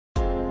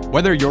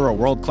Whether you're a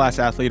world-class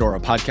athlete or a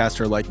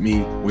podcaster like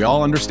me, we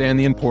all understand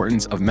the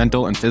importance of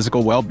mental and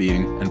physical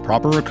well-being and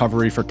proper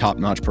recovery for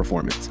top-notch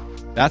performance.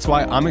 That's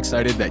why I'm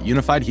excited that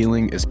Unified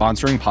Healing is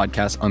sponsoring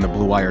podcasts on the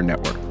Blue Wire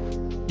Network.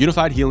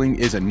 Unified Healing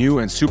is a new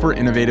and super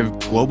innovative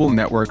global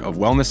network of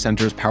wellness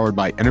centers powered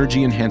by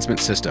Energy Enhancement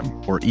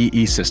System, or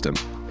EE System.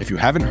 If you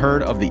haven't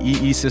heard of the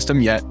EE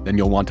System yet, then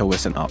you'll want to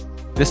listen up.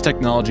 This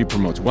technology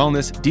promotes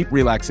wellness, deep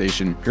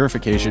relaxation,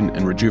 purification,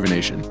 and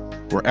rejuvenation.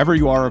 Wherever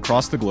you are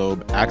across the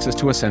globe, access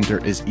to a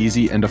center is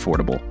easy and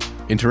affordable.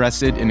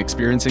 Interested in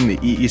experiencing the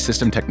EE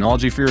System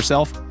technology for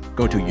yourself?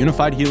 Go to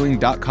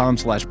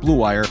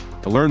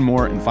unifiedhealing.com/bluewire to learn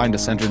more and find a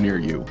center near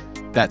you.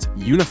 That's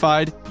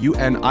unified,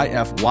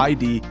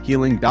 UNIFYD,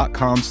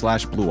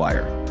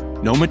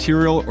 healing.com/bluewire. No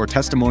material or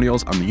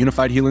testimonials on the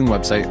Unified Healing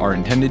website are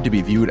intended to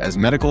be viewed as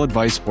medical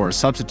advice or a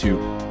substitute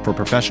for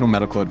professional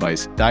medical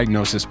advice,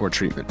 diagnosis, or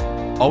treatment.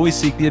 Always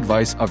seek the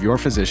advice of your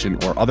physician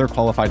or other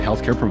qualified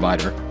healthcare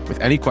provider with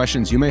any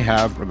questions you may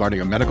have regarding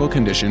a medical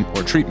condition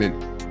or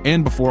treatment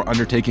and before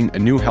undertaking a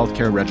new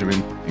healthcare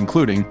regimen,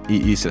 including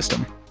EE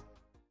System.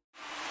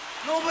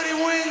 Nobody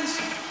wins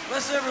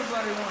unless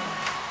everybody wins.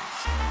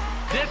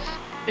 This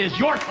is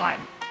your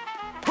time.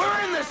 We're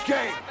in this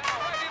game.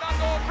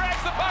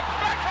 Drags the puck,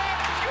 backhand,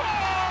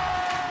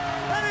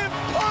 An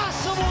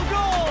impossible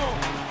goal.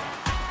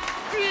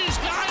 These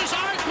guys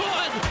are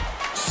good,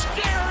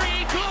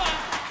 scary good,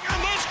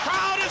 and this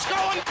crowd is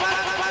going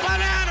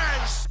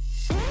bananas.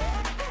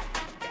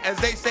 As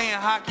they say in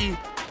hockey,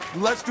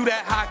 let's do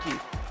that hockey.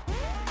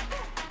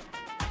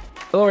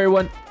 Hello,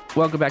 everyone.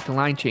 Welcome back to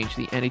Line Change,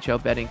 the NHL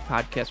betting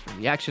podcast from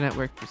the Action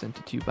Network,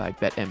 presented to you by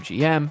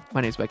BetMGM.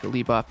 My name is Michael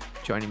Lieboff.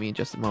 Joining me in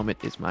just a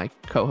moment is my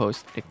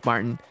co-host, Nick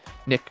Martin.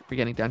 Nick, we're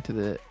getting down to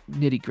the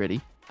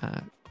nitty-gritty.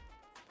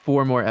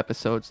 4 more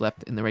episodes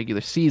left in the regular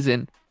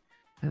season,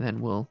 and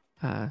then we'll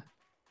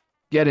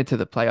get into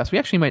the playoffs. We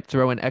actually might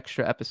throw an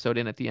extra episode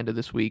in at the end of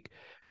this week,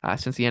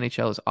 since the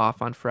NHL is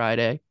off on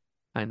Friday,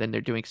 and then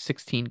they're doing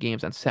 16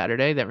 games on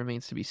Saturday. That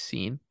remains to be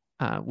seen.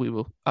 We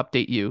will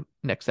update you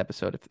next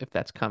episode if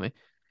that's coming.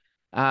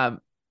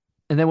 And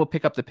then we'll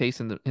pick up the pace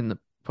in the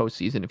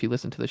postseason. If you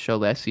listened to the show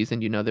last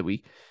season, you know that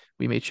we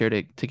made sure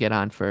to get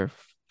on for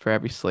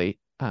every slate.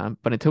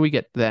 But until we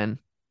get then, we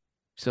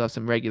still have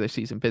some regular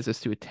season business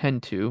to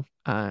attend to.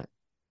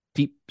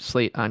 Deep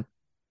slate on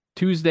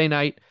Tuesday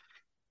night,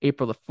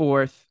 April the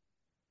 4th.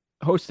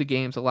 Host of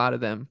games, a lot of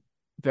them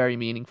very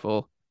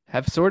meaningful.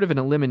 Have sort of an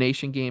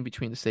elimination game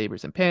between the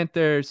Sabres and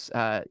Panthers.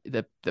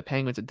 The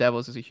Penguins and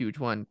Devils is a huge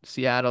one.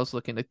 Seattle's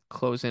looking to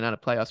close in on a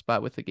playoff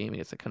spot with the game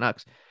against the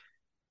Canucks.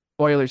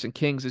 Oilers and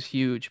Kings is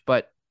huge,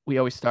 but we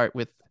always start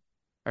with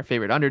our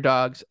favorite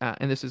underdogs,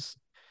 and this is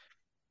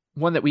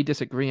one that we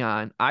disagree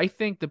on. I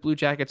think the Blue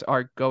Jackets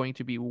are going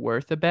to be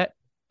worth a bet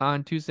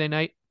on Tuesday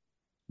night.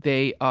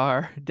 They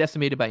are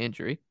decimated by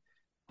injury.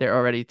 They're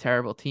already a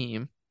terrible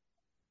team.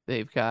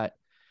 They've got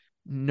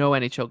no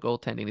NHL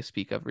goaltending to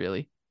speak of,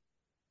 really.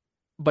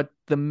 But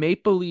the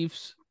Maple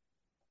Leafs,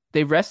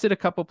 they rested a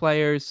couple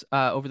players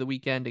over the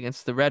weekend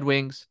against the Red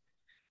Wings.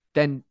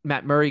 Then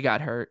Matt Murray got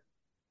hurt,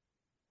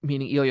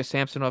 meaning Ilya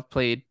Samsonov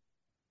played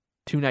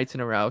 2 nights in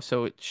a row,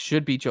 so it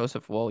should be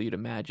Joseph Woll, you'd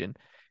imagine.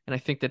 And I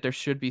think that there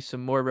should be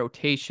some more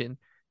rotation.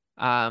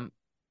 And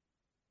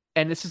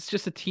this is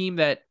just a team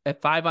that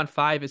at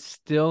 5-on-5 is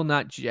still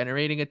not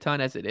generating a ton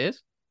as it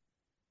is.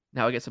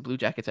 Now against the Blue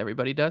Jackets,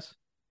 everybody does.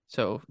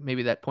 So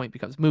maybe that point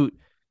becomes moot.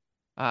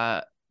 Do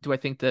I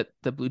think that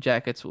the Blue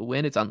Jackets will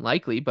win? It's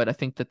unlikely, but I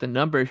think that the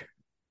number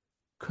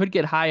could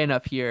get high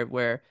enough here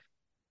where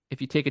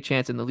if you take a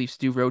chance and the Leafs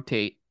do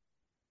rotate,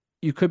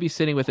 you could be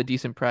sitting with a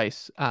decent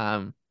price.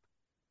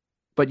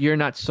 But you're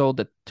not sold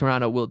that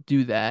Toronto will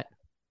do that.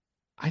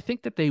 I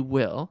think that they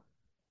will.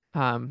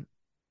 I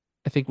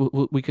think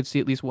we could see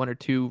at least 1 or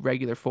 2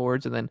 regular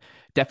forwards and then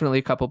definitely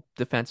a couple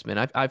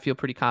defensemen. I feel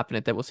pretty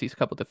confident that we'll see a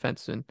couple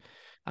defensemen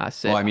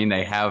sit. Well, I mean,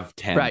 they have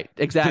 10. Right,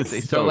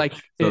 exactly. so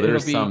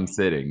there's some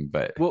sitting,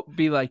 but we'll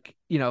be like,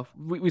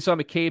 we saw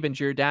McCabe and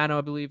Giordano,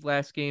 I believe,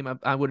 last game.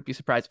 I wouldn't be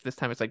surprised if this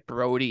time it's like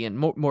Brody and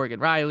Morgan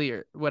Riley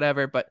or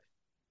whatever. But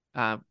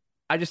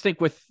I just think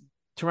with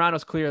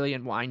Toronto's clearly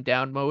in wind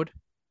down mode.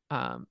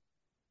 And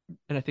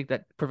I think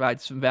that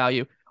provides some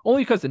value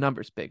only because the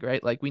number's big,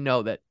 right? Like we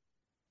know that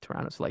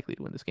Toronto's likely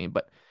to win this game,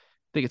 but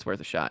I think it's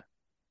worth a shot.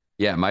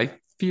 Yeah, my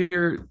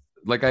fear,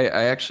 like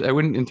I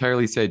wouldn't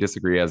entirely say I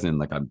disagree, as in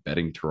like I'm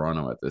betting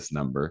Toronto at this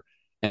number.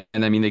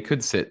 And I mean, they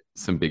could sit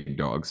some big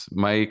dogs.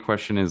 My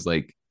question is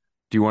like,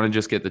 do you want to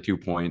just get the 2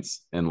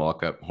 points and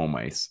lock up home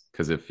ice?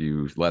 Because if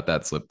you let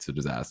that slip, it's a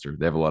disaster.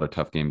 They have a lot of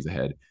tough games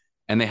ahead.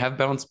 And they have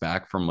bounced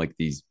back from like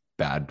these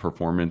bad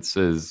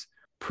performances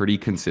pretty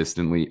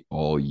consistently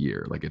all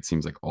year. Like it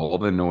seems like all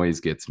the noise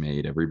gets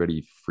made,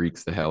 everybody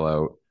freaks the hell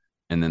out,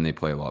 and then they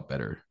play a lot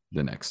better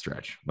the next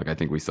stretch. Like I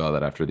think we saw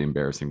that after the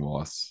embarrassing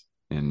loss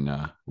in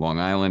Long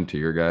Island to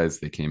your guys.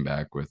 They came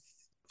back with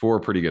 4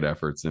 pretty good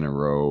efforts in a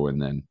row,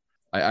 and then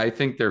I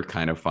think they're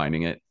kind of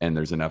finding it, and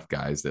there's enough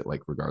guys that,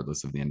 like,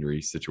 regardless of the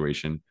injury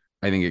situation,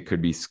 I think it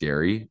could be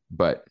scary.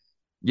 But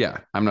yeah,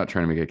 I'm not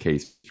trying to make a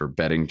case for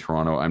betting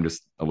Toronto. I'm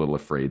just a little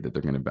afraid that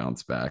they're going to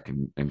bounce back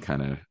and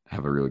kind of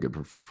have a really good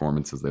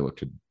performance as they look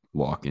to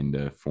lock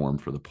into form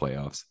for the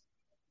playoffs.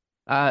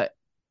 Uh,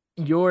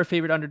 your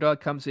favorite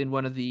underdog comes in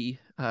one of the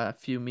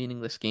few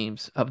meaningless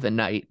games of the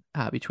night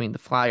between the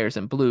Flyers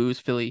and Blues.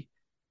 Philly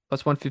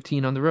plus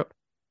 115 on the road.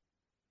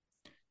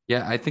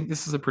 Yeah, I think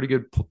this is a pretty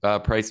good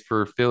price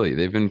for Philly.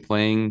 They've been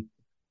playing,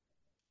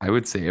 I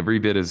would say, every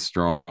bit as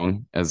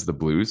strong as the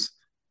Blues.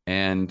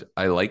 And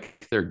I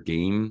like their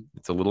game.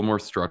 It's a little more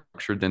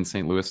structured than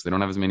St. Louis. They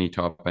don't have as many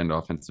top end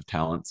offensive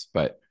talents,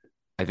 but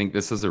I think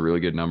this is a really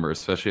good number,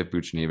 especially if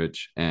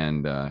Buchnevich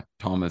and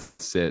Thomas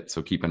sit.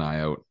 So keep an eye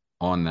out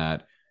on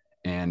that.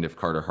 And if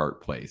Carter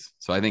Hart plays.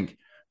 So I think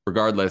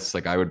regardless,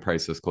 like I would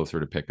price this closer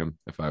to pick him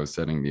if I was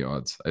setting the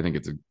odds. I think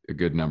it's a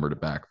good number to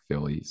back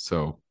Philly.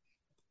 So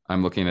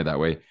I'm looking at it that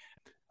way.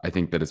 I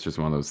think that it's just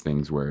one of those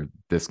things where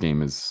this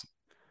game is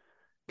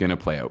going to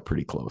play out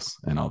pretty close,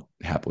 and I'll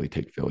happily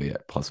take Philly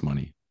at plus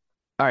money.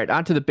 All right,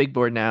 on to the big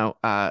board now.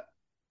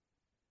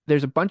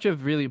 There's a bunch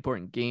of really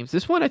important games.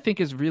 This one I think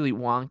is really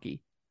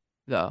wonky,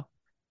 though.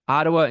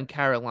 Ottawa and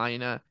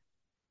Carolina.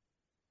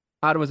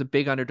 Ottawa's a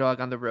big underdog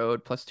on the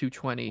road, plus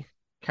 220.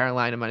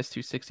 Carolina minus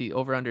 260.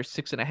 Over under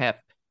 6.5.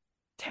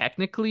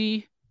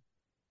 Technically,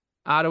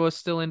 Ottawa's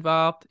still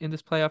involved in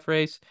this playoff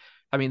race.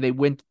 I mean, they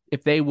win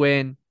if they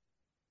win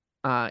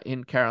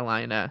in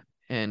Carolina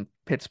and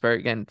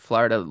Pittsburgh and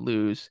Florida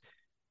lose,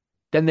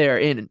 then they're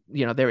in.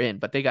 They're in,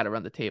 but they got to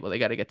run the table. They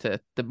got to get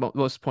to the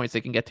most points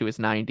they can get to is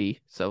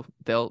 90. So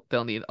they'll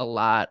need a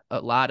lot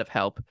of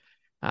help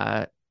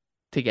to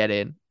get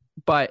in.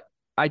 But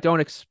I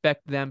don't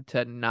expect them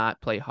to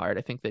not play hard.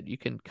 I think that you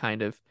can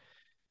kind of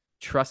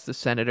trust the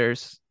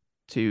Senators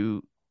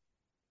to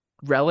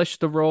relish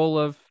the role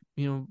of,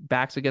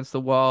 backs against the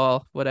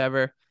wall,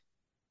 whatever.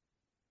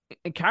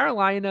 And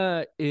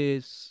Carolina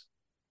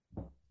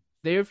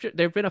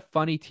they've been a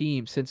funny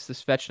team since the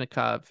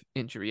Svechnikov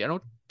injury. I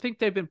don't think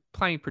they've been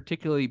playing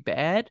particularly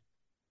bad.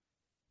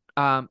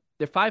 They're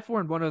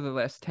 5-4 and one of the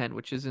last 10,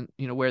 which isn't,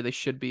 where they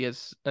should be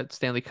as a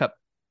Stanley Cup,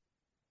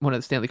 one of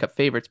the Stanley Cup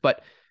favorites.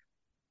 But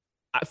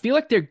I feel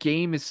like their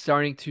game is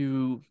starting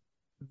to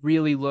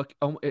really look,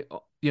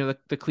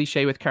 the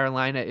cliche with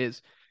Carolina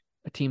is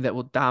a team that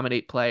will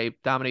dominate play,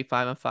 dominate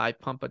 5-on-5,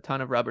 pump a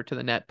ton of rubber to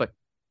the net, but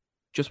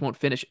just won't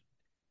finish.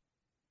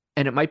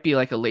 And it might be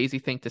like a lazy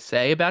thing to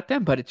say about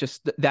them, but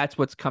that's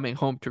what's coming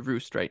home to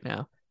roost right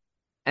now.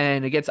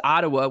 And against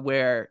Ottawa,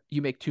 where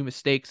you make two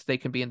mistakes, they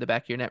can be in the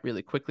back of your net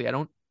really quickly. I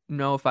don't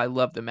know if I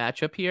love the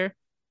matchup here.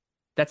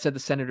 That said, the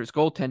Senators'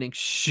 goaltending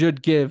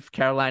should give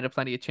Carolina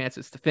plenty of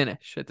chances to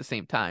finish at the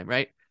same time,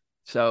 right?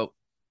 So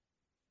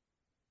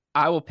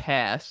I will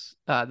pass.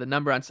 The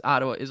number on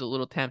Ottawa is a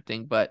little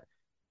tempting, but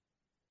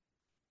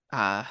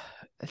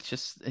it's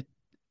just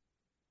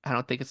I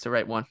don't think it's the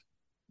right one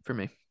for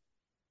me.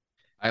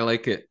 I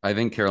like it. I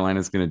think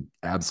Carolina's going to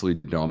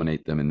absolutely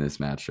dominate them in this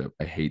matchup.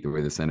 I hate the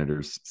way the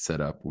Senators set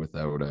up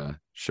without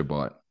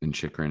Shabbat and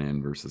Chikrin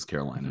in versus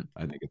Carolina.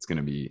 Mm-hmm. I think it's going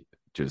to be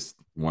just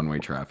one-way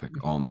traffic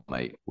all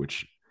night,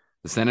 which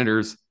the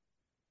Senators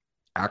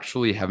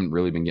actually haven't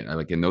really been getting.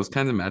 Like in those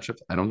kinds of matchups,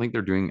 I don't think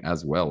they're doing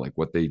as well. Like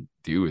what they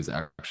do is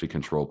actually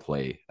control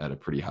play at a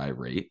pretty high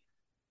rate.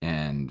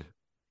 And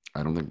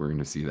I don't think we're going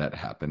to see that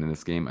happen in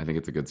this game. I think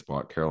it's a good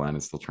spot.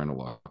 Carolina's still trying to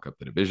lock up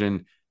the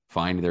division,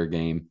 find their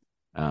game.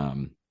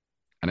 And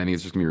I think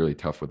it's just gonna be really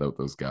tough without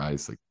those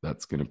guys. Like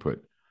that's gonna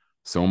put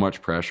so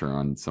much pressure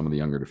on some of the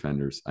younger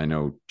defenders. I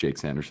know Jake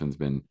Sanderson's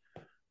been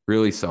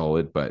really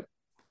solid, but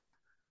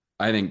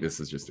I think this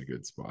is just a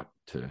good spot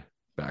to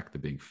back the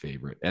big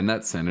favorite. And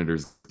that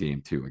Senators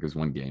game too, like it was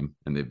one game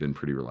and they've been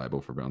pretty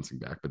reliable for bouncing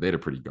back, but they had a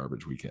pretty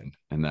garbage weekend.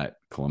 And that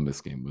Columbus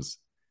game was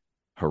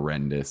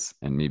horrendous.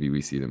 And maybe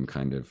we see them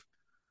kind of,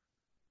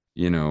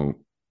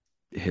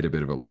 hit a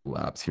bit of a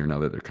lapse here now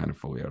that they're kind of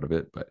fully out of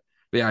it. But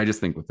yeah, I just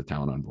think with the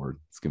talent on board,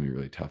 it's going to be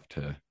really tough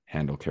to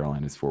handle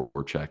Carolina's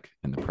forward check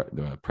and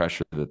the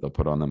pressure that they'll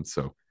put on them.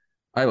 So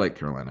I like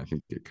Carolina. I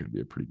think it could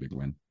be a pretty big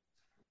win.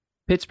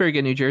 Pittsburgh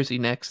and New Jersey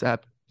next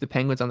up. The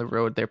Penguins on the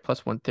road, they're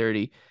plus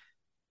 130.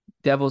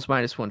 Devils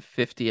minus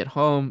 150 at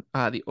home.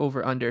 The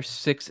over-under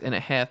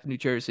 6.5. New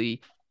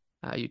Jersey.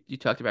 You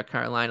talked about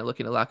Carolina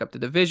looking to lock up the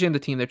division. The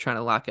team they're trying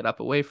to lock it up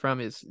away from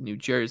is New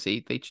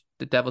Jersey.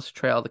 The Devils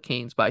trail the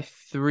Canes by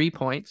 3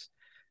 points.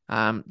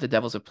 The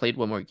Devils have played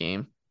one more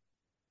game.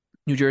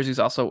 New Jersey's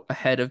also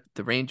ahead of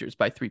the Rangers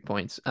by 3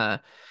 points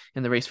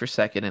in the race for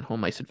second and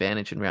home ice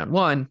advantage in round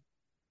one.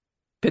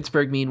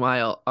 Pittsburgh,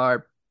 meanwhile,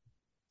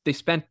 they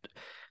spent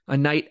a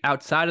night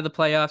outside of the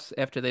playoffs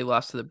after they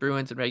lost to the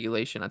Bruins in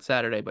regulation on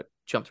Saturday, but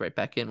jumped right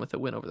back in with a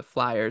win over the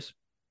Flyers.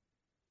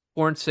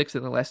 4-6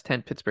 in the last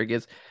 10. Pittsburgh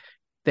is.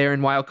 They're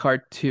in wild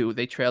card 2.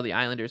 They trail the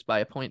Islanders by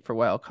a point for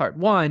wild card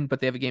 1, but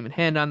they have a game in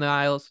hand on the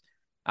Isles,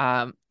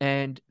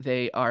 and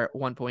they are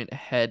 1 point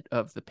ahead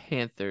of the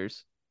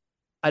Panthers.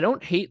 I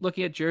don't hate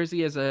looking at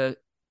Jersey as a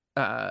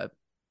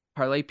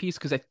parlay piece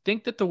because I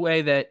think that the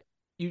way that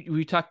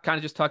we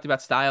kind of talked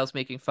about styles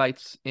making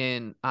fights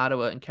in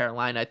Ottawa and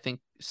Carolina, I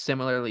think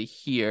similarly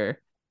here,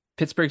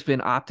 Pittsburgh's been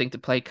opting to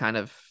play kind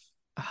of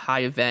a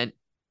high event,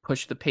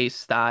 push the pace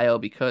style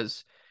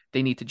because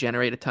they need to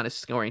generate a ton of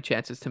scoring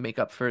chances to make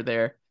up for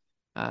their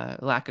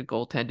lack of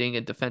goaltending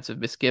and defensive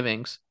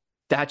misgivings.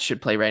 That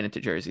should play right into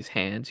Jersey's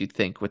hands, you'd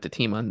think, with the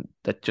team on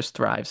that just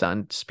thrives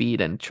on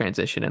speed and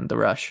transition and the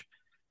rush.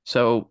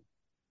 So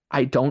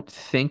I don't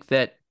think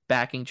that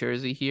backing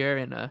Jersey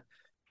here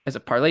as a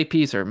parlay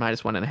piece or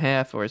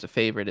 -1.5 or as a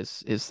favorite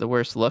is the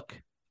worst look.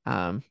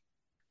 So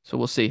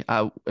we'll see.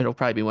 It'll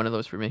probably be one of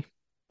those for me.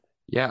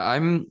 Yeah,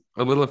 I'm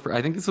a little afraid.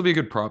 I think this will be a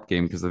good prop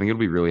game because I think it'll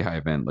be really high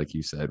event, like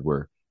you said,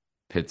 where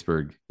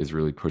Pittsburgh is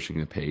really pushing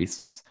the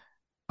pace.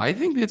 I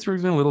think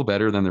Pittsburgh's been a little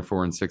better than their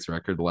 4-6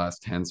 record the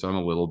last 10. So I'm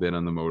a little bit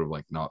on the mode of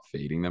like not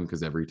fading them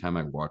because every time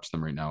I watch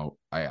them right now,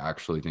 I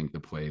actually think the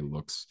play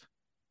looks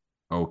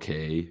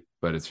okay,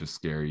 but it's just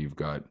scary. You've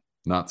got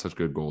not such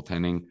good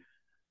goaltending.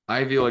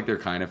 I feel like they're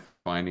kind of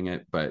finding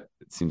it, but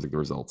it seems like the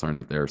results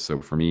aren't there. So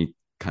for me,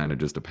 kind of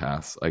just a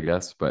pass, I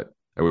guess. But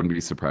I wouldn't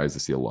be surprised to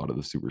see a lot of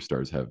the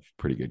superstars have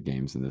pretty good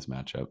games in this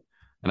matchup.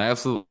 And I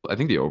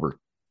think the over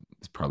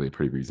is probably a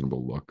pretty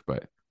reasonable look,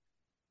 but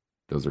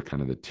those are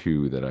kind of the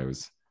two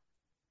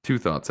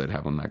thoughts I'd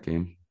have on that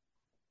game.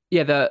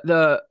 Yeah,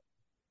 the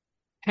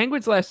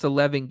Penguins last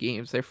 11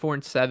 games, they're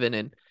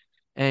 4-7,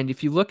 and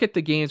if you look at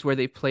the games where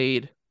they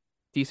played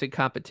decent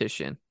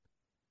competition,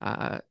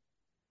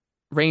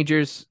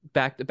 Rangers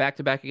back to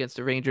back against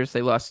the Rangers,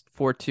 they lost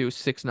 4-2,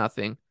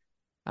 6-0.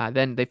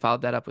 Then they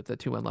followed that up with the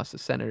 2-1 loss to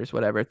Senators,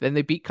 whatever. Then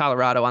they beat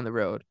Colorado on the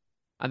road.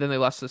 And then they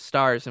lost to the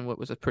Stars in what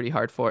was a pretty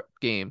hard fought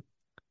game.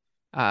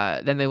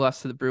 Then they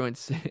lost to the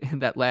Bruins in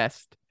that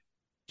last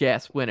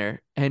gas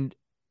winner. And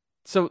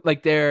so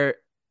like their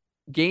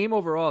game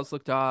overall has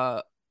looked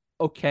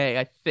okay,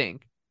 I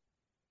think.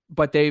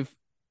 But they've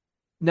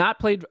not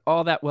played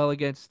all that well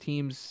against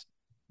teams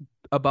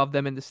above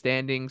them in the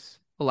standings.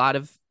 A lot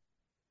of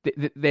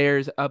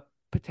there's a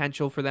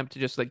potential for them to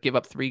just like give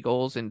up 3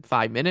 goals in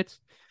 5 minutes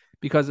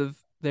because of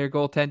their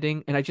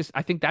goaltending. And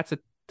I think that's a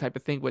type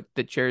of thing what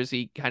the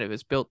Jersey kind of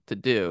is built to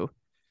do.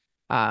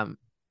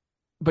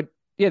 But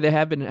yeah,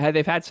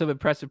 they've had some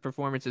impressive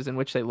performances in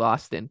which they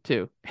lost in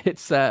too.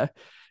 It's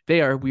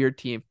they are a weird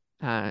team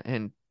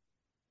and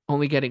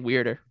only getting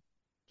weirder.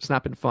 It's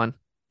not been fun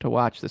to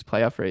watch this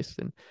playoff race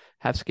and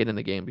have skin in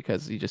the game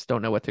because you just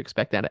don't know what to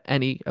expect out of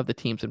any of the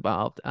teams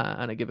involved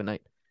on a given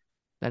night.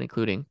 That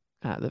including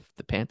the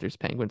Panthers,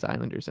 Penguins,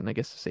 Islanders, and I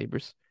guess the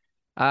Sabres.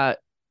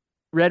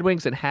 Red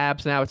Wings and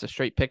Habs now. It's a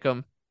straight pick 'em.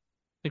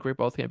 I think we're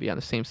both going to be on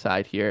the same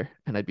side here,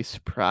 and I'd be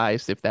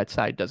surprised if that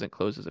side doesn't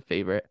close as a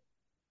favorite.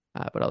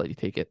 But I'll let you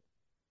take it.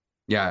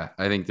 Yeah,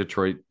 I think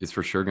Detroit is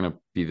for sure going to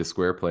be the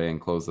square play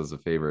and close as a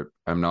favorite.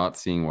 I'm not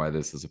seeing why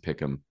this is a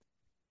pick 'em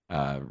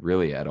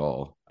really at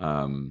all.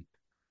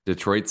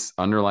 Detroit's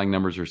underlying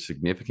numbers are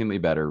significantly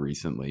better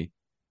recently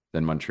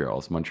than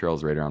Montreal's.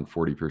 Montreal's right around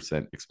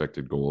 40%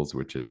 expected goals,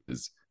 which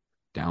is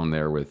down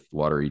there with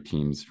lottery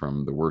teams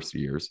from the worst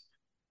years.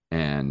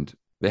 And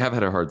they have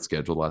had a hard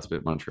schedule last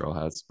bit, Montreal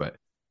has, but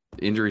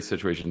the injury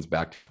situation's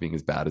back to being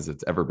as bad as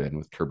it's ever been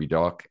with Kirby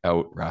Dach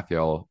out.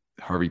 Raphael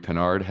Harvey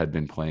Pinard had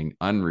been playing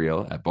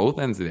unreal at both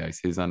ends of the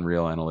ice, his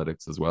unreal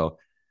analytics as well.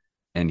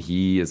 And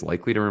he is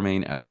likely to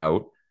remain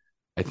out.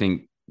 I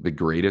think the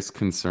greatest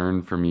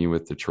concern for me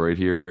with Detroit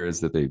here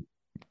is that they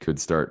could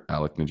start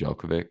Alec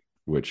Nedeljkovic,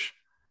 which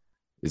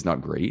is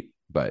not great,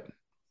 but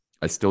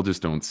I still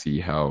just don't see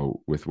how,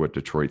 with what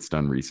Detroit's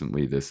done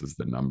recently, this is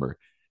the number.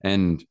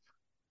 And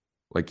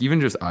like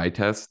even just eye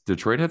test,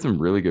 Detroit had some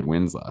really good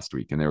wins last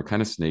week, and they were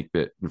kind of snake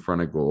bit in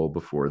front of goal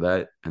before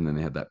that. And then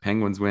they had that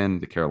Penguins win,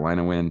 the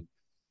Carolina win,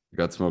 they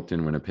got smoked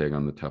in Winnipeg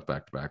on the tough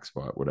back-to-back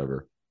spot,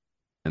 whatever.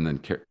 And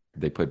then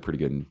they played pretty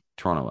good in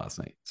Toronto last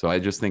night. So I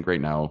just think right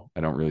now,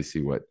 I don't really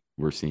see what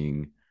we're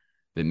seeing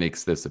that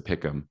makes this a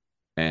pick 'em.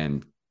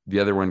 And the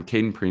other one,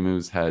 Caden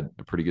Primu's had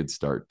a pretty good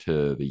start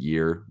to the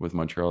year with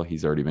Montreal.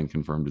 He's already been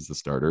confirmed as the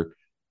starter,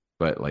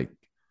 but like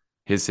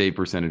his save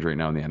percentage right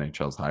now in the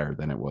NHL is higher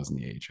than it was in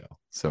the AHL.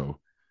 So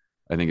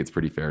I think it's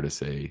pretty fair to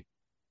say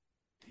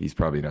he's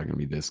probably not going to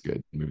be this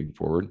good moving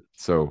forward.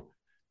 So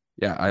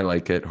yeah, I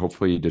like it.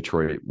 Hopefully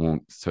Detroit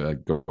won't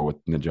go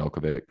with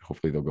Nedeljkovic.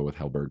 Hopefully they'll go with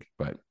Hellberg.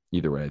 But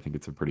either way, I think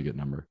it's a pretty good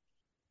number.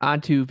 On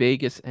to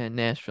Vegas and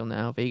Nashville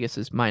now. Vegas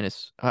is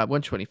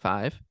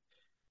 -125.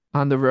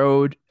 On the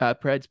road,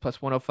 Preds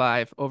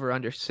 +105, over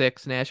under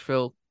 6.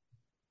 Nashville,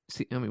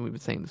 I mean, we've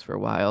been saying this for a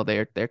while.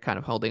 They're kind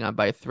of holding on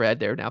by a thread.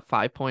 They're now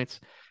 5 points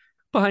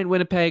behind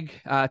Winnipeg,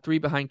 3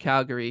 behind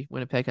Calgary.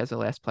 Winnipeg has the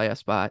last playoff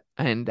spot.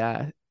 And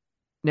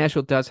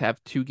Nashville does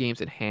have 2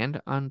 games in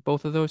hand on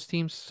both of those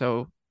teams.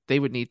 So they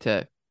would need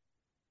to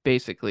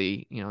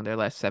basically, their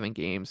last 7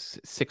 games,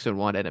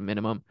 6-1 at a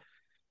minimum.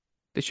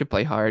 They should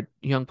play hard.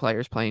 Young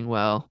players playing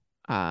well.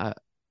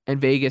 And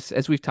Vegas,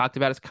 as we've talked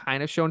about, has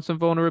kind of shown some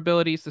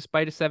vulnerabilities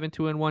despite a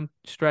 7-2-1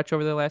 stretch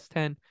over the last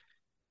 10.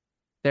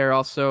 They're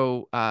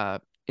also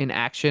in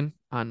action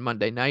on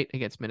Monday night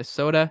against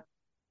Minnesota.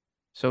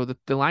 So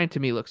the line to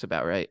me looks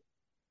about right.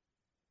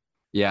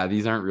 Yeah,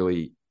 these aren't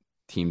really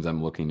teams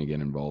I'm looking to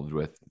get involved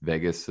with.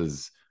 Vegas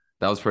has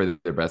that was probably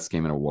their best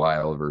game in a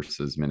while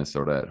versus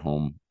Minnesota at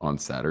home on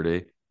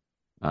Saturday.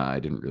 I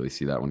didn't really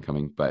see that one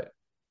coming, but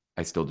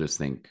I still just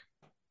think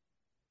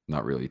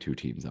not really two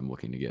teams I'm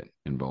looking to get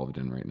involved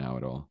in right now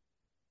at all.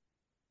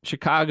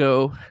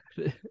 Chicago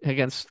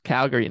against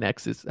Calgary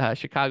next is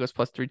Chicago's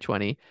plus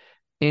 320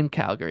 in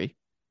Calgary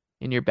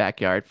in your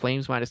backyard.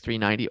 Flames minus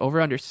 390 over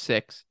under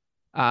 6.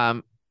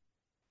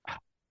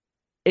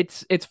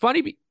 It's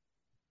funny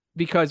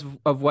because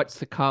of what's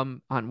to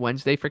come on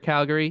Wednesday for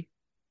Calgary.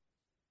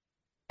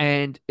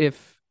 And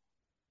if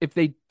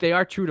they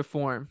are true to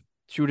form,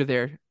 true to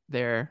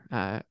their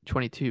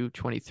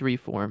 22-23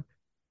 form,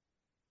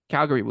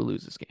 Calgary will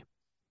lose this game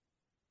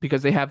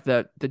because they have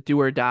the do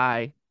or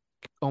die,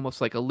 almost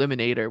like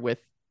eliminator with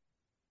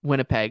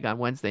Winnipeg on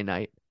Wednesday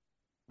night,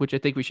 which I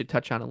think we should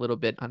touch on a little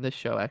bit on this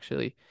show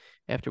actually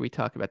after we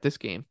talk about this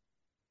game.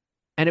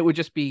 And it would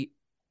just be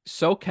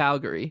so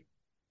Calgary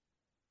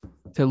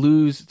to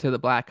lose to the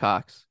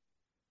Blackhawks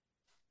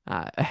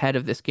ahead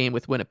of this game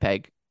with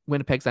Winnipeg.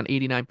 Winnipeg's on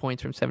 89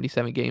 points from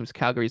 77 games.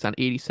 Calgary's on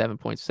 87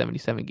 points,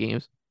 77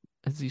 games.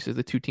 As these are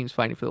the two teams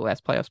fighting for the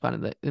last playoff spot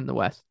in the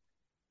West.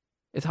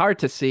 It's hard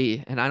to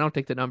see, and I don't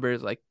think the number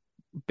is like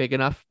big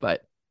enough,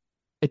 but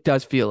it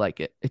does feel like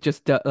it. It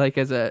just like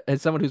as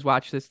someone who's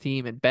watched this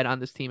team and bet on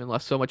this team and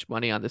lost so much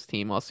money on this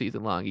team all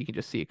season long, you can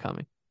just see it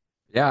coming.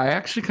 Yeah, I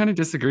actually kind of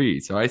disagree.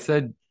 So I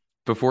said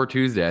before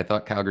Tuesday, I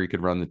thought Calgary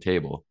could run the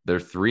table. They're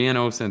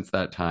 3-0 since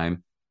that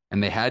time,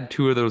 and they had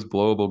 2 of those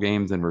blowable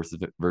games in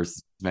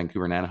versus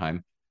Vancouver and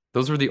Anaheim.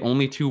 Those were the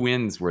only 2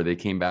 wins where they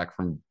came back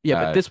from.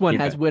 Yeah, but this one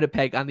has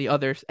Winnipeg on the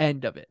other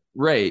end of it.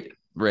 Right.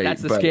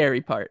 That's the scary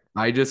part.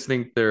 I just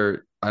think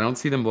I don't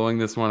see them blowing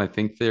this one. I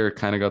think they're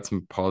kind of got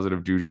some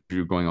positive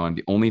juju going on.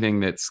 The only thing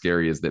that's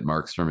scary is that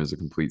Markstrom is a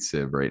complete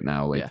sieve right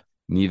now. Like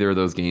neither of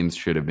those games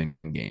should have been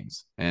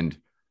games. And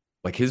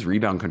like his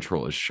rebound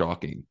control is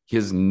shocking. He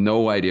has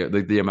no idea.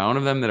 Like the amount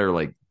of them that are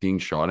like being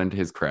shot into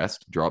his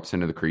crest, drops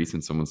into the crease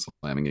and someone's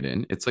slamming it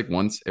in. It's like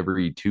once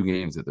every 2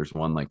 games that there's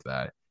one like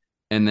that.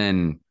 And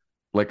then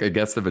like I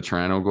guess the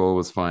Vetrano goal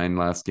was fine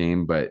last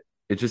game, but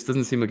it just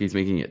doesn't seem like he's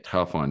making it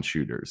tough on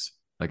shooters.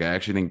 Like I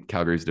actually think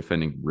Calgary's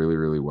defending really,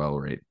 really well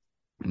right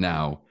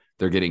now.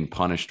 They're getting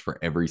punished for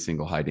every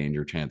single high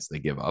danger chance they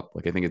give up.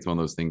 Like I think it's one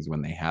of those things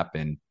when they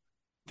happen,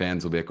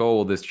 fans will be like, oh,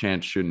 well, this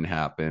chance shouldn't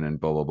happen and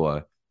blah, blah,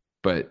 blah.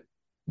 But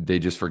they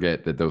just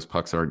forget that those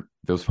pucks are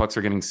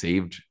getting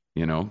saved.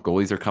 You know,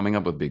 goalies are coming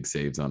up with big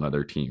saves on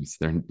other teams.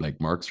 They're like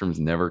Markstrom's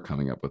never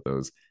coming up with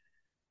those.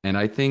 And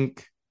I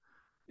think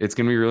it's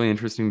going to be really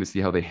interesting to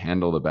see how they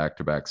handle the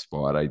back-to-back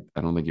spot. I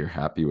don't think you're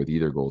happy with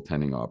either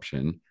goaltending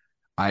option.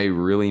 I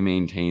really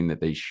maintain that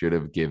they should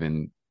have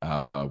given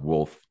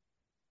Wolf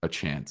a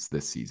chance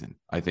this season.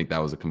 I think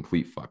that was a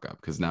complete fuck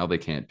up because now they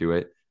can't do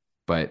it.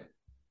 But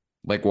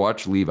like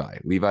watch Levi.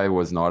 Levi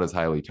was not as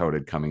highly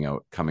touted coming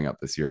up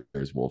this year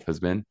as Wolf has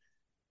been.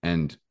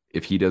 And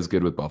if he does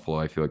good with Buffalo,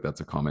 I feel like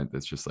that's a comment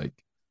that's just like,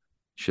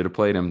 should have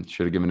played him,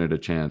 should have given it a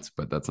chance,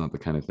 but that's not the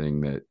kind of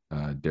thing that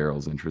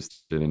Daryl's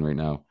interested in right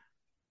now.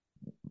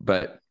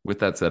 But with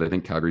that said, I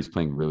think Calgary's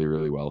playing really,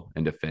 really well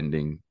and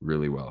defending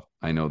really well.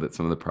 I know that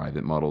some of the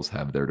private models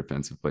have their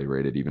defensive play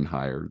rated even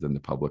higher than the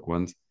public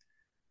ones.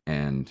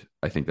 And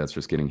I think that's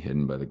just getting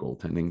hidden by the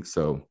goaltending.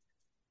 So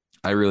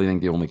I really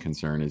think the only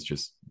concern is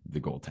just the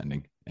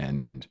goaltending.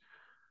 And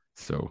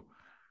so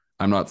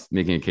I'm not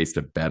making a case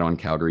to bet on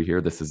Calgary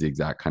here. This is the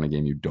exact kind of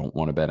game you don't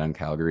want to bet on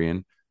Calgary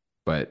in.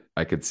 But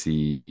I could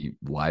see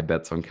live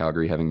bets on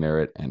Calgary having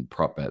merit and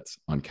prop bets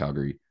on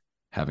Calgary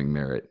having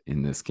merit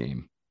in this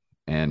game.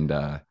 And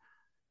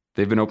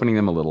they've been opening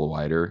them a little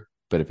wider,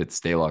 but if it's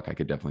Stalock, I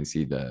could definitely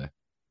see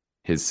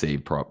his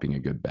save prop being a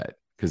good bet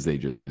because they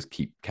just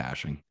keep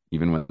cashing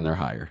even when they're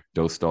higher.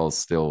 Dostal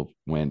still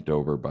went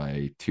over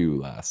by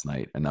 2 last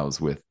night, and that was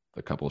with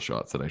a couple of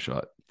shots that I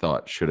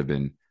thought should have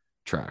been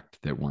tracked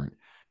that weren't.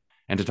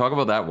 And to talk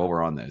about that while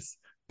we're on this,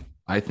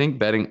 I think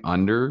betting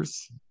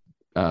unders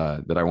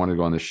that I wanted to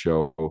go on this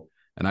show,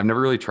 and I've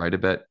never really tried to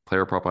bet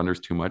player prop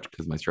unders too much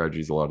because my strategy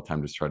is a lot of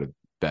time just try to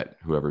bet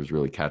whoever's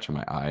really catching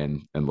my eye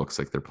and looks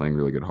like they're playing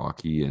really good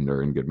hockey and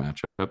are in good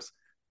matchups.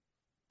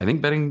 I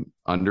think betting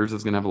unders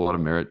is going to have a lot of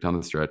merit down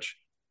the stretch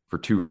for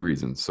 2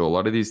 reasons. So a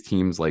lot of these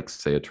teams, like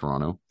say a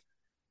Toronto,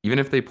 even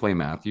if they play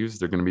Matthews,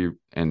 they're going to be,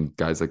 and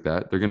guys like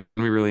that, they're going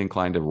to be really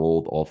inclined to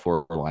roll all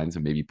 4 lines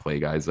and maybe play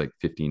guys like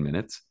 15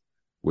 minutes,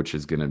 which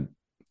is going to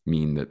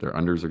mean that their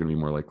unders are going to be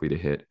more likely to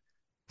hit.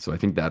 So I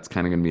think that's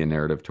kind of going to be a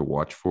narrative to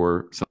watch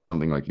for.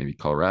 Something like maybe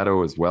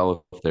Colorado as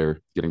well, if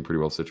they're getting pretty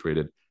well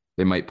situated.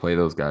 They might play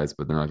those guys,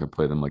 but they're not going to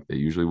play them like they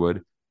usually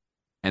would.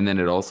 And then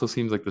it also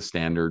seems like the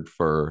standard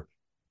for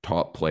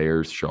top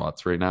players'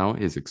 shots right now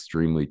is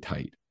extremely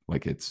tight.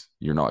 Like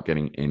you're not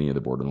getting any of the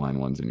borderline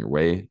ones in your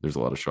way. There's a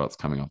lot of shots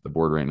coming off the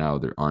board right now.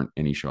 There aren't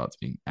any shots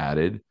being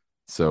added.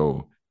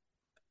 So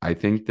I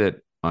think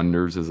that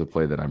unders is a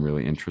play that I'm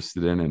really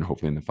interested in. And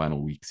hopefully in the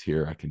final weeks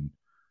here, I can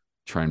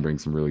try and bring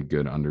some really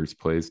good unders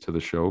plays to the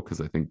show because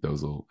I think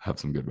those will have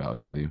some good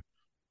value.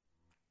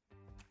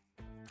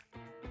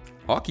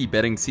 Hockey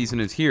betting season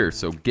is here,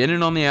 so get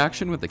in on the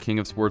action with the king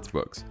of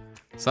sportsbooks.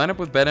 Sign up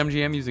with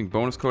BetMGM using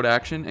bonus code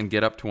ACTION and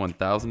get up to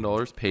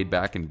 $1,000 paid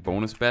back in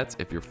bonus bets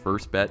if your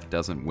first bet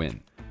doesn't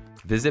win.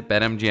 Visit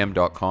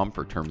BetMGM.com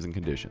for terms and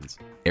conditions.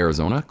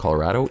 Arizona,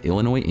 Colorado,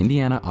 Illinois,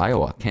 Indiana,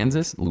 Iowa,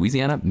 Kansas,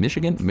 Louisiana,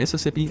 Michigan,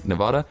 Mississippi,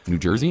 Nevada, New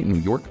Jersey, New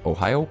York,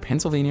 Ohio,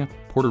 Pennsylvania,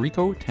 Puerto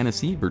Rico,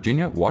 Tennessee,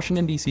 Virginia,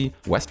 Washington, D.C.,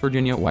 West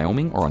Virginia,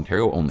 Wyoming, or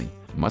Ontario only.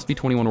 Must be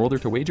 21 or older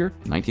to wager,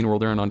 19 or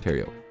older in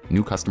Ontario.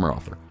 New customer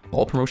offer.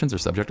 All promotions are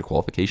subject to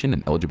qualification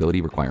and eligibility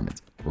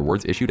requirements.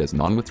 Rewards issued as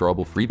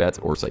non-withdrawable free bets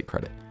or site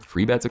credit.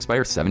 Free bets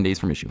expire 7 days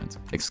from issuance.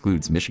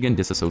 Excludes Michigan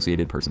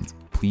disassociated persons.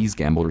 Please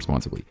gamble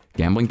responsibly.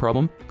 Gambling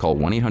problem? Call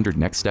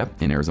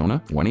 1-800-NEXT-STEP in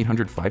Arizona,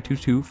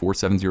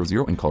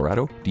 1-800-522-4700 in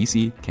Colorado,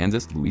 D.C.,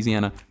 Kansas,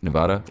 Louisiana,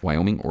 Nevada,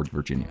 Wyoming, or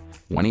Virginia.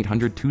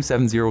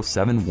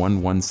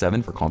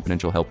 1-800-270-7117 for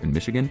confidential help in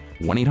Michigan,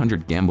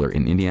 1-800-GAMBLER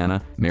in Indiana,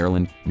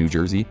 Maryland, New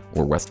Jersey,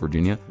 or West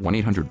Virginia,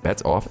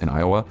 1-800-BETS-OFF in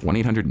Iowa,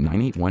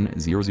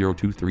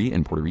 1-800-981-0023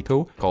 in Puerto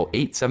Rico. Call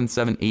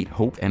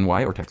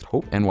 877-8-HOPE-NY or text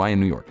HOPE-NY in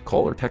New York.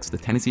 Call or text the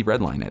Tennessee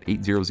Red Line at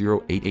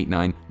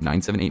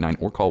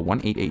 800-889-9789 or call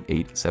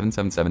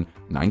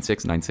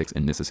 1-888-777-9696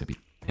 in Mississippi.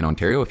 In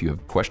Ontario, if you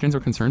have questions or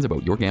concerns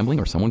about your gambling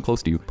or someone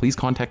close to you, please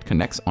contact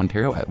Connects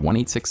Ontario at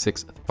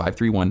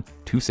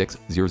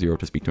 1-866-531-2600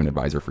 to speak to an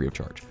advisor free of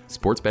charge.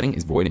 Sports betting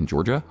is void in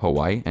Georgia,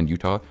 Hawaii, and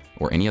Utah,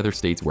 or any other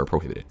states where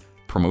prohibited.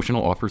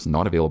 Promotional offers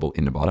not available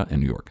in Nevada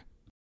and New York.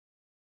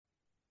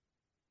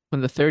 When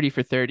the 30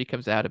 for 30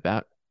 comes out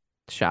about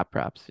shop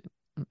props,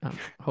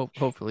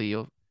 hopefully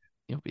you'll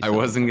be. I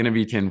wasn't going to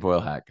be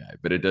tinfoil hat guy,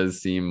 but it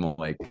does seem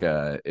like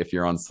if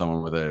you're on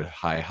someone with a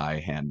high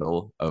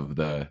handle of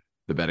the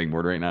betting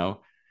board right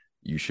now,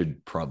 you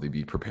should probably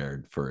be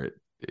prepared for it.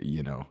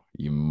 You know,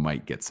 you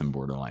might get some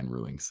borderline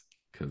rulings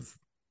because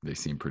they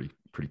seem pretty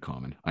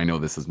common. I know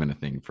this has been a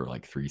thing for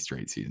like 3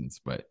 straight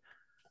seasons, but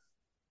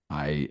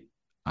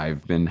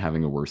I've been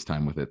having a worse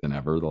time with it than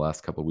ever the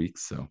last couple of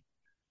weeks. So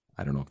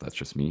I don't know if that's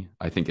just me.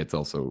 I think it's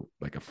also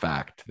like a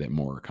fact that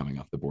more are coming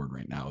off the board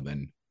right now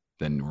than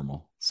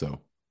normal. So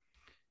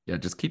yeah,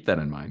 just keep that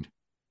in mind.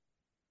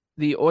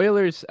 The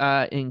Oilers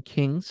in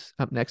Kings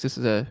up next. This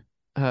is a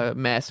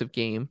massive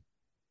game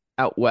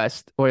out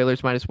west.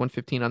 Oilers minus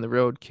 115 on the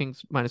road,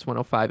 Kings minus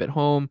 105 at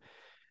home.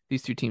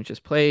 These two teams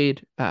just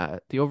played.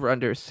 The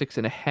over-under is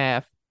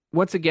 6.5.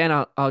 Once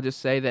again, I'll just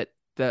say that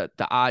the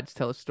odds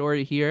tell a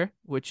story here,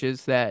 which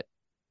is that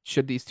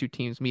should these two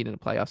teams meet in the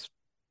playoffs,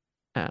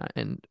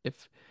 and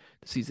if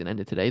the season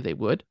ended today, they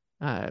would.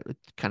 It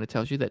kind of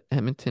tells you that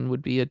Edmonton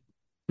would be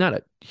not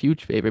a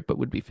huge favorite, but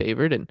would be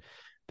favored, and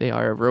they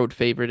are a road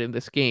favorite in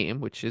this game,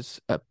 which is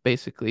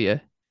basically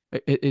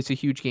it's a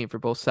huge game for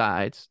both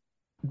sides.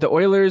 The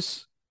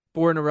Oilers,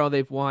 4 in a row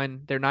they've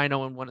won. They're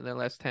 9-0-1 in their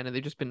last 10, and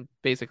they've just been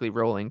basically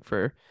rolling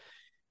for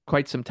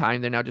quite some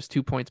time. They're now just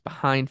 2 points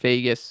behind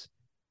Vegas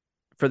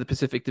for the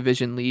Pacific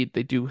Division lead.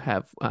 They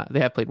have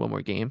played one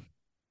more game.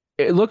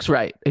 It looks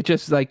right. It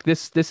just like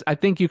this. I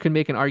think you can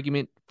make an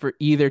argument for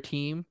either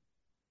team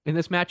in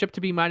this matchup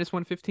to be minus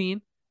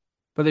 115,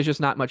 but there's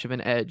just not much of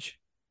an edge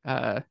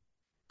to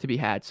be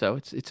had. So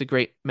it's a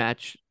great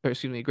match, or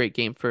excuse me, a great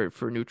game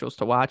for neutrals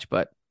to watch,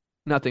 but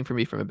nothing for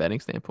me from a betting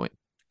standpoint.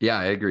 Yeah,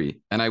 I agree.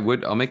 And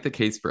I'll make the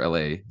case for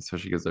LA,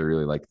 especially because I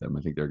really like them.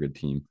 I think they're a good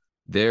team.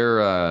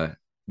 They'll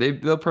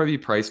probably be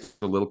priced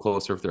a little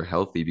closer if they're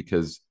healthy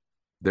because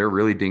they're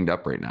really dinged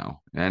up right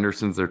now.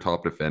 Anderson's their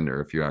top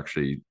defender if you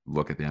actually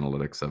look at the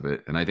analytics of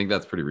it. And I think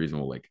that's pretty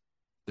reasonable. Like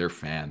their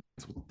fans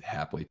will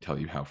happily tell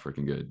you how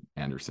freaking good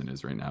Anderson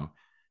is right now.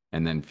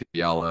 And then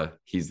Fiala,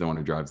 he's the one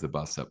who drives the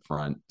bus up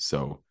front.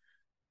 So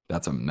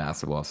that's a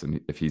massive loss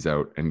if he's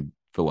out. And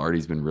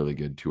Velarde's been really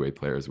good two-way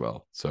player as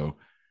well. So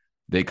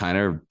they kind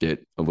of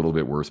get a little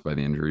bit worse by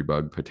the injury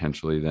bug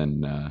potentially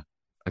than I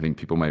think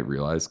people might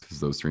realize, because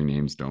those 3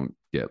 names don't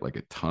get like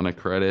a ton of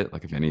credit.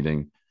 Like if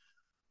anything,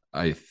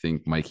 I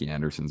think Mikey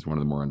Anderson's one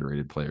of the more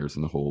underrated players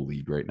in the whole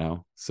league right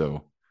now.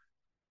 So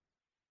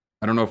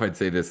I don't know if I'd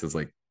say this is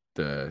like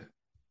that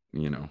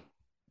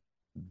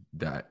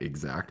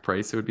exact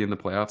price it would be in the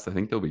playoffs. I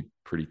think they'll be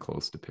pretty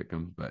close to pick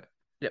them, but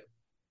yep.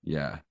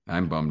 Yeah,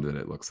 I'm bummed that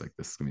it looks like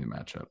this is gonna be a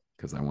matchup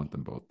because I want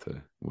them both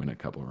to win a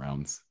couple of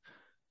rounds.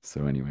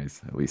 So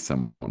anyways, at least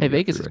someone. Hey,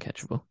 Vegas is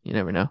catchable. You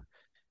never know.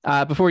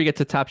 Before we get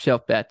to top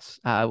shelf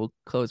bets, we'll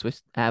close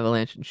with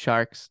Avalanche and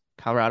Sharks.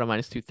 Colorado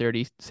minus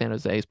 230. San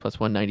Jose is plus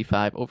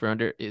 195. Over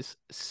under is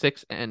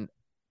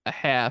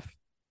 6.5.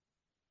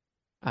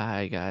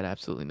 I got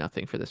absolutely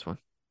nothing for this one.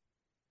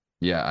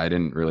 Yeah, I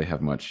didn't really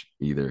have much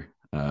either.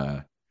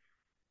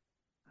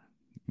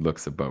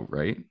 Looks about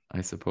right,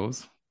 I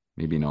suppose.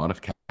 Maybe not if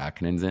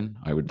Kakanen's in.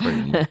 I would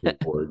probably lean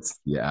towards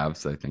the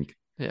Avs, I think.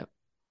 Yeah.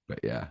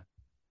 But yeah.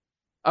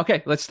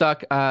 Okay, let's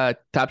talk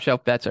top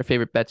shelf bets, our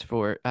favorite bets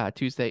for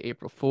Tuesday,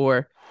 April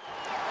 4.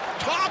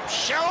 Top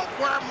shelf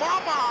where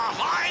mama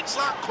hides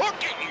the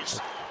cookies.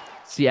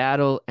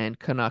 Seattle and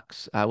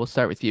Canucks. We'll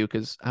start with you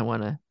because I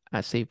want to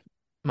save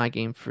my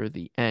game for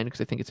the end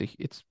because I think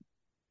it's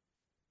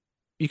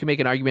you can make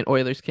an argument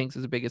Oilers Kings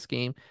is the biggest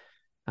game,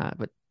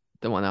 but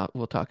the one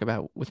we'll talk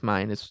about with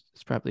mine is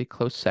probably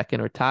close second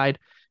or tied.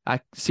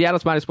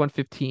 Seattle's minus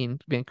 115.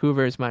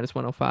 Vancouver is minus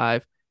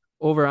 105.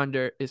 Over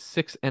under is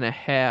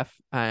 6.5.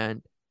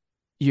 And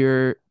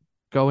you're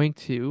going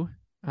to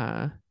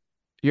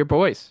your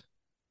boys.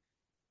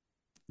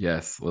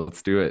 Yes,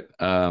 let's do it.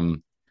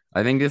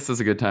 I think this is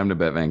a good time to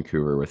bet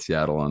Vancouver with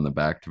Seattle on the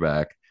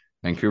back-to-back.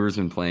 Vancouver's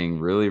been playing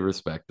really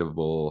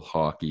respectable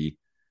hockey.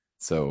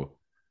 So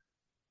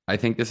I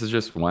think this is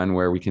just one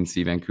where we can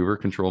see Vancouver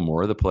control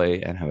more of the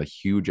play and have a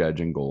huge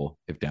edge in goal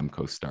if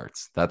Demko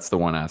starts. That's the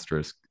one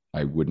asterisk.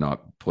 I would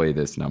not play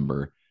this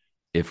number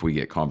if we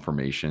get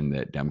confirmation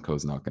that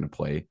Demko's not going to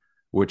play,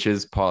 which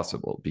is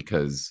possible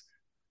because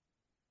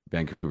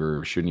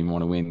Vancouver shouldn't even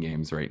want to win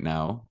games right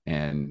now.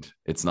 And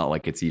it's not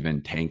like it's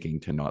even tanking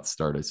to not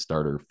start a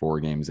starter 4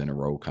 games in a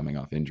row coming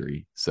off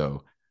injury.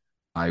 So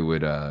I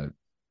would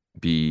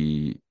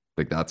be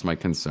like, that's my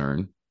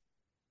concern.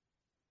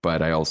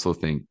 But I also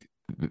think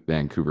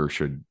Vancouver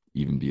should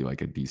even be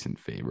like a decent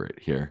favorite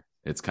here.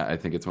 I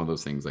think it's one of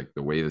those things like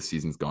the way the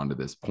season's gone to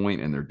this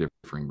point and their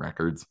differing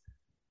records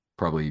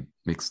probably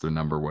makes the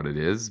number what it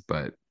is.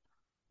 But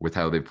with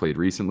how they've played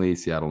recently,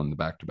 Seattle in the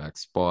back-to-back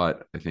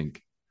spot, I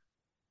think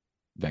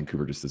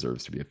Vancouver just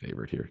deserves to be a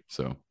favorite here.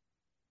 So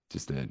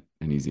just an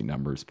easy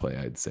numbers play,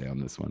 I'd say, on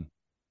this one.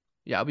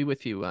 Yeah, I'll be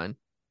with you on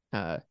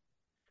the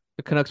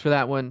Canucks for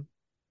that one.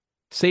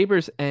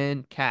 Sabres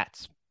and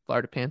Cats,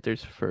 Florida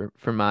Panthers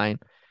for mine.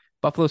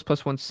 Buffalo's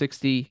plus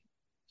 160.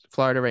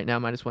 Florida right now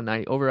minus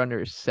 190. Over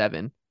under is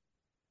 7.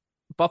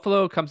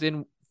 Buffalo comes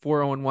in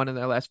 4-0-1 in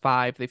their last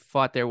 5. They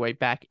fought their way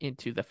back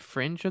into the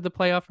fringe of the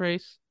playoff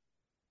race.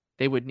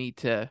 They would need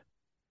to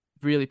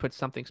really put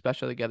something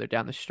special together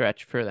down the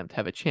stretch for them to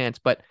have a chance.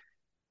 But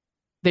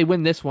they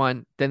win this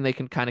one, then they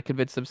can kind of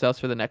convince themselves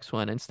for the next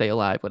one and stay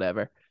alive,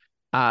 whatever.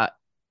 The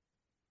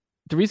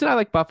reason I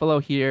like Buffalo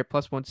here,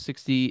 plus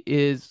 160,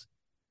 is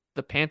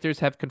the Panthers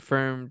have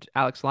confirmed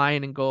Alex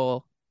Lyon in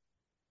goal.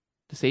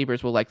 The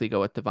Sabres will likely go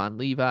with Devon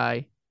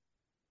Levi.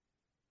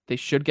 They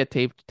should get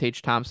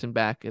Tage Thompson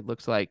back, it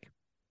looks like.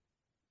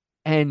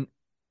 And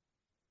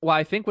well,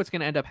 I think what's going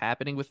to end up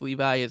happening with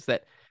Levi is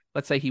that,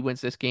 let's say he wins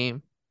this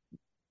game,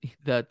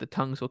 the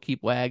tongues will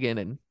keep wagging,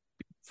 and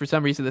for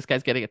some reason this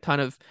guy's getting a ton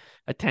of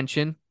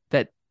attention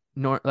that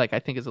I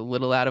think is a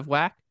little out of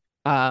whack.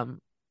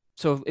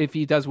 So if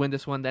he does win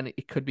this one, then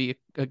it could be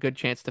a good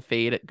chance to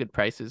fade at good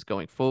prices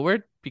going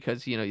forward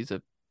because he's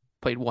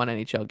played one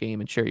NHL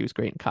game and sure he was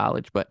great in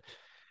college, but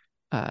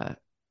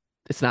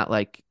it's not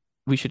like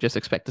we should just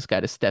expect this guy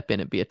to step in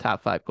and be a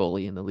top 5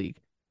 goalie in the league.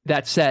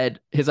 That said,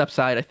 his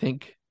upside I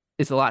think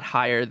is a lot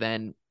higher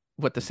than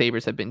what the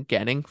Sabres have been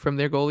getting from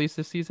their goalies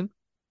this season.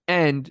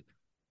 And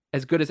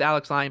as good as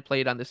Alex Lyon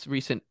played on this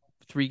recent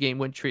 3-game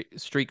win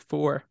streak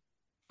for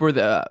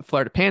the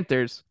Florida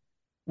Panthers,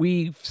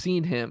 we've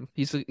seen him.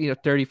 He's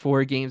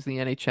 34 games in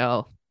the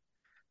NHL,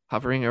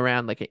 hovering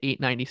around like an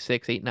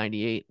 896,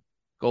 898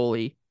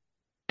 goalie.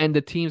 And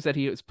the teams that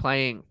he was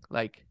playing,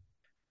 like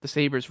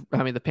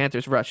the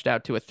Panthers rushed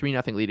out to a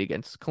 3-0 lead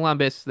against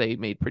Columbus. They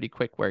made pretty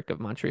quick work of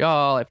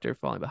Montreal after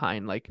falling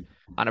behind like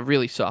on a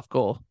really soft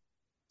goal.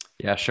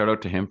 Yeah, shout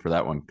out to him for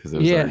that one because it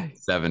was a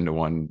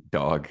 7-1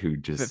 dog who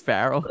just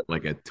Farrell put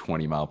like a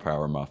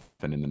 20-mile-per-hour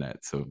muffin in the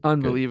net. So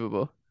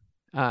unbelievable.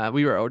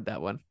 We were owed that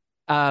one.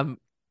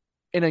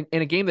 In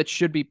a game that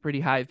should be pretty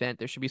high event,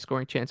 there should be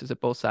scoring chances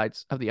at both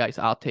sides of the ice.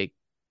 I'll take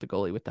the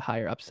goalie with the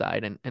higher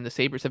upside, and the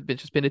Sabres have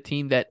just been a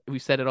team that we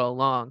said it all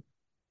along.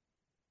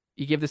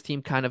 You give this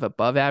team kind of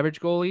above average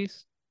goalie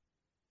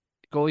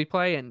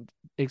play, and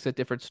it's a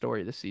different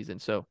story this season.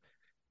 So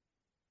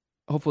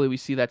hopefully we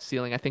see that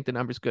ceiling. I think the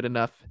number's good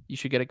enough. You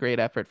should get a great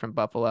effort from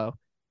Buffalo.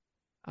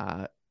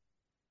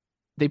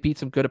 They beat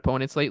some good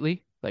opponents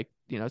lately. Like,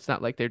 it's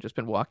not like they've just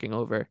been walking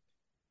over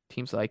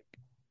teams like,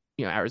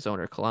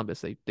 Arizona or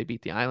Columbus. They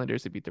beat the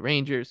Islanders. They beat the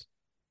Rangers.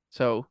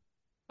 So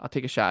I'll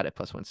take a shot at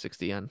plus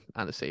 160 on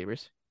the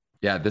Sabres.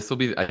 Yeah, this will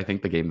be, I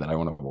think, the game that I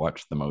want to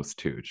watch the most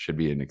too. It should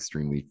be an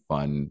extremely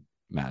fun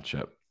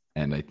matchup.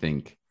 And I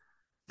think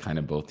kind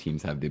of both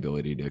teams have the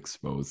ability to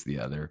expose the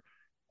other.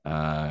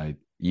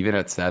 Even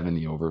at 7,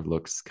 the over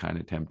looks kind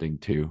of tempting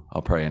too.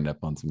 I'll probably end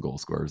up on some goal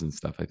scorers and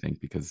stuff, I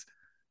think, because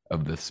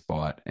of the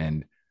spot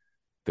and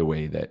the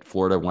way that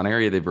Florida, one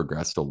area they've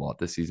regressed a lot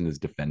this season is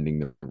defending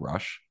the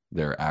rush.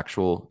 Their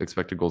actual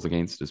expected goals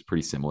against is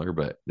pretty similar,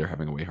 but they're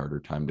having a way harder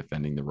time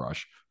defending the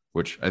rush,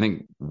 which I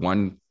think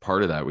one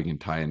part of that we can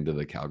tie into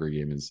the Calgary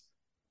game is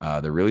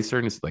they're really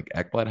starting to, like,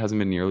 Ekblad hasn't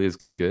been nearly as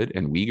good,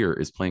 and Weegar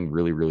is playing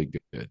really, really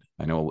good.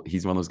 I know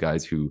he's one of those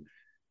guys who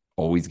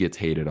always gets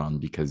hated on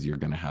because you're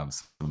going to have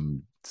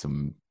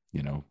some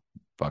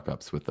fuck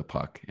ups with the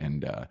puck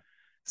and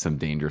some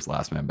dangerous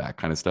last man back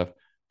kind of stuff.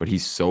 But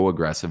he's so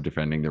aggressive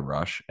defending the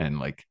rush, and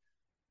like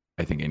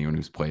I think anyone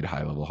who's played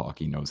high level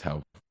hockey knows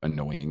how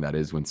annoying that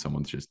is when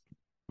someone's just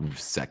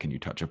second you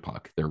touch a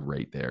puck, they're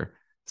right there.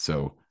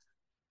 So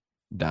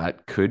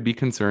that could be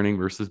concerning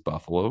versus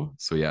Buffalo.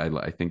 So yeah,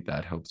 I think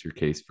that helps your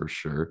case for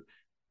sure.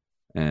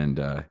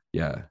 And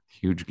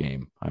huge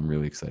game. I'm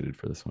really excited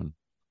for this one.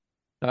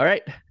 All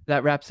right,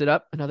 that wraps it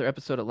up. Another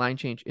episode of Line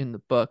Change in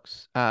the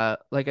books.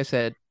 Like I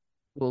said,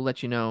 we'll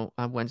let you know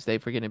on Wednesday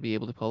if we're going to be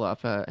able to pull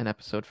off an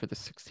episode for the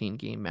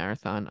 16-game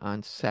marathon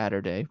on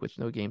Saturday with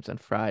no games on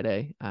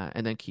Friday,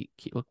 and then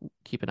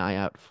keep an eye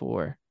out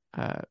for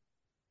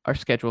our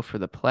schedule for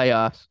the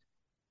playoffs.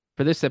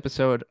 For this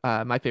episode,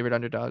 my favorite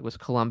underdog was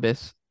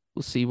Columbus.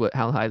 We'll see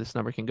how high this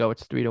number can go.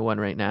 It's 3-1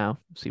 right now.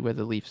 See what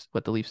the Leafs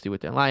do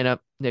with their lineup.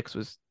 Nick's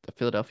was the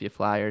Philadelphia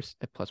Flyers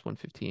at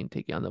 +115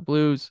 taking on the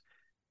Blues.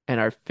 And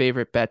our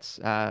favorite bets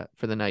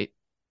for the night,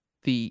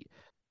 the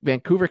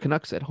Vancouver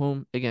Canucks at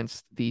home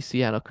against the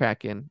Seattle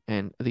Kraken,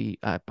 and the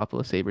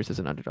Buffalo Sabres as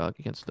an underdog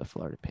against the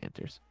Florida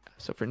Panthers.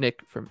 So for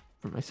Nick, for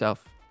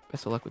myself,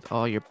 best of luck with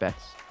all your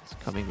bets this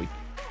coming week.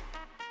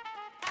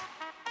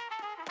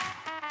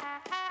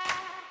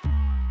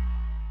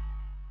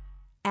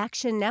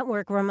 Action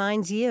Network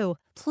reminds you,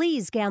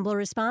 please gamble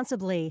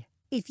responsibly.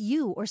 If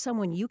you or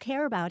someone you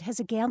care about has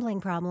a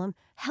gambling problem,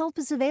 help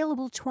is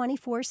available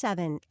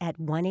 24/7 at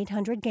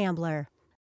 1-800-GAMBLER.